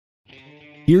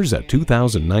Here's a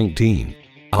 2019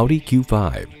 Audi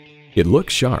Q5. It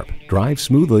looks sharp, drives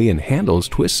smoothly, and handles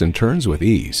twists and turns with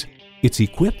ease. It's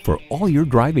equipped for all your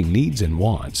driving needs and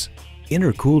wants.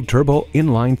 Intercooled turbo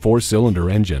inline 4-cylinder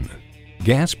engine,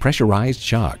 gas pressurized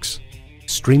shocks,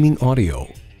 streaming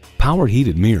audio, power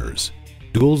heated mirrors,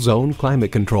 dual zone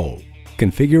climate control,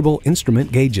 configurable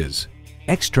instrument gauges,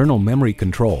 external memory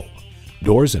control,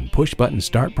 doors and push button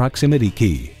start proximity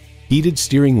key, heated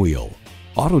steering wheel,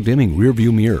 auto dimming rear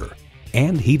view mirror,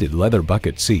 and heated leather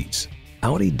bucket seats.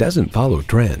 Audi doesn't follow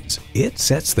trends, it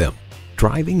sets them.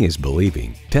 Driving is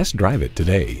believing. Test drive it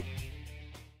today.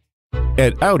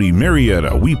 At Audi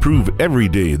Marietta, we prove every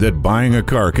day that buying a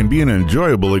car can be an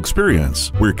enjoyable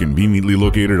experience. We're conveniently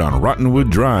located on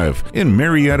Rottenwood Drive in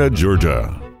Marietta,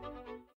 Georgia.